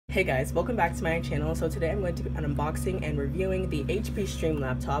Hey guys, welcome back to my channel. So today I'm going to be unboxing and reviewing the HP Stream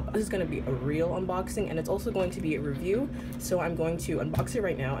laptop. This is going to be a real unboxing and it's also going to be a review. So I'm going to unbox it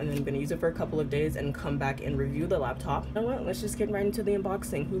right now and then I'm going to use it for a couple of days and come back and review the laptop. You know what? Let's just get right into the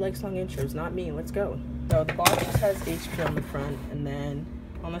unboxing. Who likes long intros? Not me. Let's go. So the box just has HP on the front and then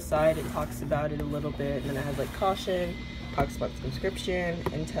on the side it talks about it a little bit, and then it has like caution, talks about subscription,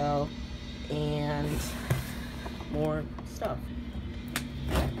 Intel, and more stuff.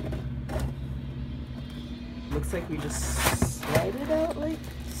 Looks like we just slide it out like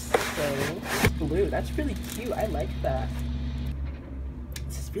so. It's blue. That's really cute. I like that.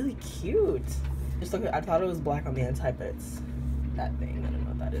 This is really cute. Just look at, I thought it was black on the inside, but it's that thing. I don't know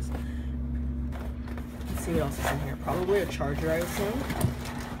what that is. Let's see what else is in here. Probably a charger, I assume.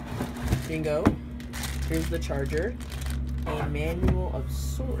 Here you go. Here's the charger. A manual of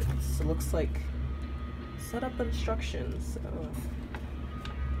sorts. It looks like setup instructions.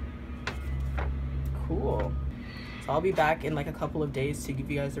 Cool. So I'll be back in like a couple of days to give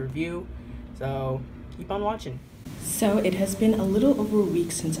you guys a review, so keep on watching. So it has been a little over a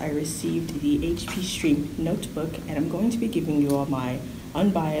week since I received the HP Stream notebook, and I'm going to be giving you all my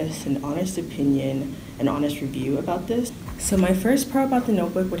unbiased and honest opinion and honest review about this. So my first part about the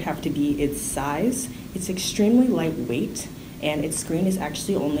notebook would have to be its size. It's extremely lightweight, and its screen is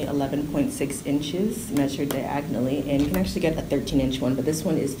actually only 11.6 inches measured diagonally, and you can actually get a 13-inch one, but this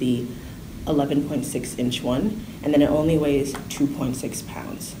one is the 11.6 inch one, and then it only weighs 2.6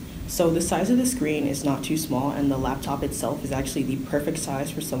 pounds. So the size of the screen is not too small, and the laptop itself is actually the perfect size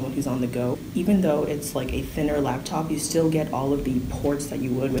for someone who's on the go. Even though it's like a thinner laptop, you still get all of the ports that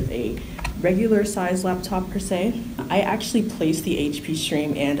you would with a regular size laptop per se. I actually placed the HP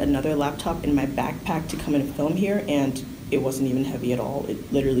Stream and another laptop in my backpack to come and film here, and it wasn't even heavy at all.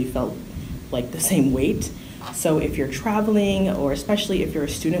 It literally felt like the same weight. So if you're traveling, or especially if you're a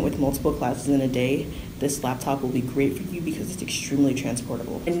student with multiple classes in a day, this laptop will be great for you because it's extremely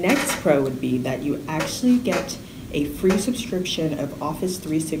transportable. The next pro would be that you actually get a free subscription of Office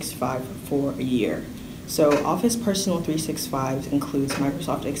 365 for a year. So Office Personal 365 includes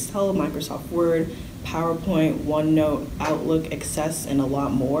Microsoft Excel, Microsoft Word, PowerPoint, OneNote, Outlook, Access, and a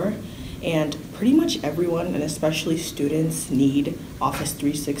lot more. And pretty much everyone, and especially students, need Office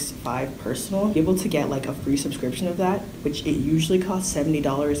 365 Personal. Be able to get like a free subscription of that, which it usually costs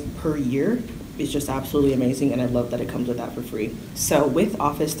 $70 per year, is just absolutely amazing, and I love that it comes with that for free. So with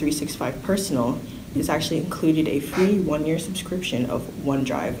Office 365 Personal, it's actually included a free 1-year subscription of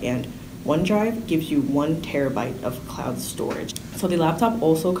OneDrive, and OneDrive gives you 1 terabyte of cloud storage. So the laptop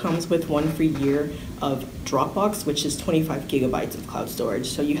also comes with 1 free year of Dropbox, which is 25 gigabytes of cloud storage.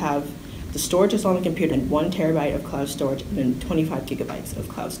 So you have the storage is on the computer, and 1 terabyte of cloud storage, and then 25 gigabytes of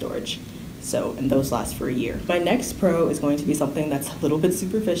cloud storage. So, and those last for a year. My next pro is going to be something that's a little bit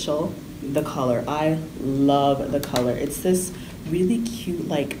superficial, the color. I love the color. It's this really cute,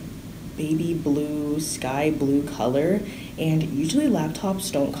 like baby blue, sky blue color, and usually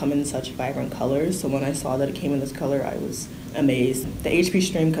laptops don't come in such vibrant colors, so when I saw that it came in this color, I was amazed. The HP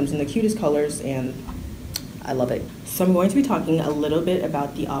Stream comes in the cutest colors, and I love it. So I'm going to be talking a little bit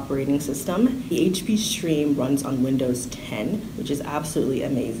about the operating system. The HP Stream runs on Windows 10, which is absolutely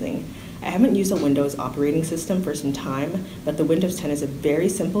amazing. I haven't used a Windows operating system for some time, but the Windows 10 is very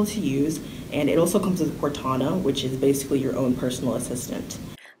simple to use, and it also comes with Cortana, which is basically your own personal assistant.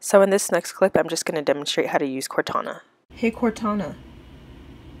 So in this next clip, I'm just going to demonstrate how to use Cortana. Hey Cortana,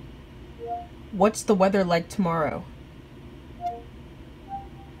 what's the weather like tomorrow?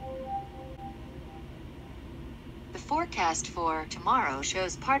 The forecast for tomorrow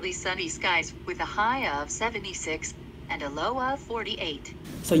shows partly sunny skies with a high of 76 and a low of 48.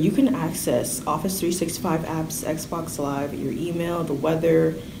 So you can access Office 365 apps, Xbox Live, your email, the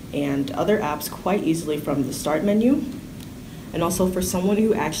weather, and other apps quite easily from the Start menu. And also for someone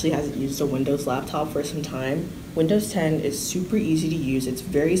who actually hasn't used a Windows laptop for some time, Windows 10 is super easy to use. It's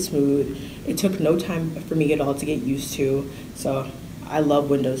very smooth. It took no time for me at all to get used to, so I love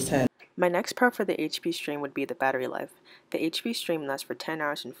Windows 10. My next pro for the HP Stream would be the battery life. The HP Stream lasts for 10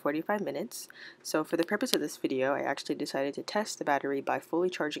 hours and 45 minutes, so for the purpose of this video, I actually decided to test the battery by fully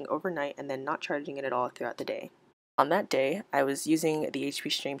charging overnight and then not charging it at all throughout the day. On that day, I was using the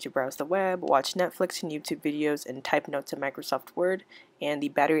HP Stream to browse the web, watch Netflix and YouTube videos, and type notes in Microsoft Word, and the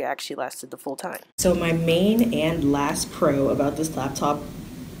battery actually lasted the full time. So my main and last pro about this laptop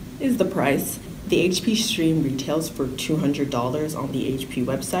is the price. The HP Stream retails for $200 on the HP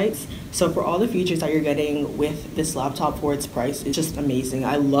websites. So for all the features that you're getting with this laptop for its price, it's just amazing.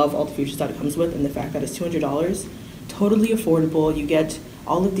 I love all the features that it comes with, and the fact that it's $200, totally affordable. You get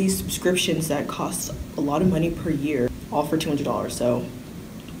all of these subscriptions that cost a lot of money per year, all for $200. So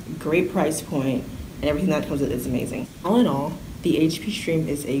great price point, and everything that comes with it is amazing. All in all, the HP Stream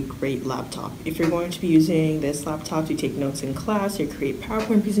is a great laptop. If you're going to be using this laptop to take notes in class, or create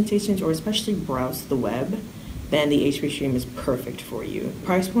PowerPoint presentations, or especially browse the web, then the HP Stream is perfect for you.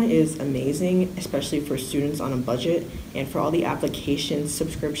 Price point is amazing, especially for students on a budget, and for all the applications,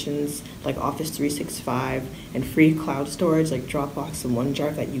 subscriptions like Office 365, and free cloud storage like Dropbox and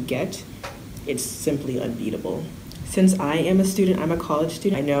OneDrive that you get, it's simply unbeatable. Since I am a student, I'm a college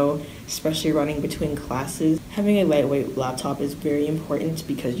student, I know, especially running between classes, having a lightweight laptop is very important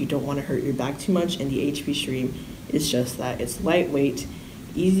because you don't want to hurt your back too much, and the HP Stream is just that. It's lightweight,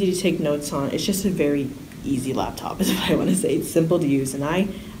 easy to take notes on. It's just a very easy laptop is what I want to say. It's simple to use, and I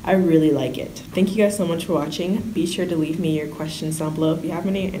really like it. Thank you guys so much for watching. Be sure to leave me your questions down below if you have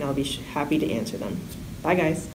any, and I'll be happy to answer them. Bye guys.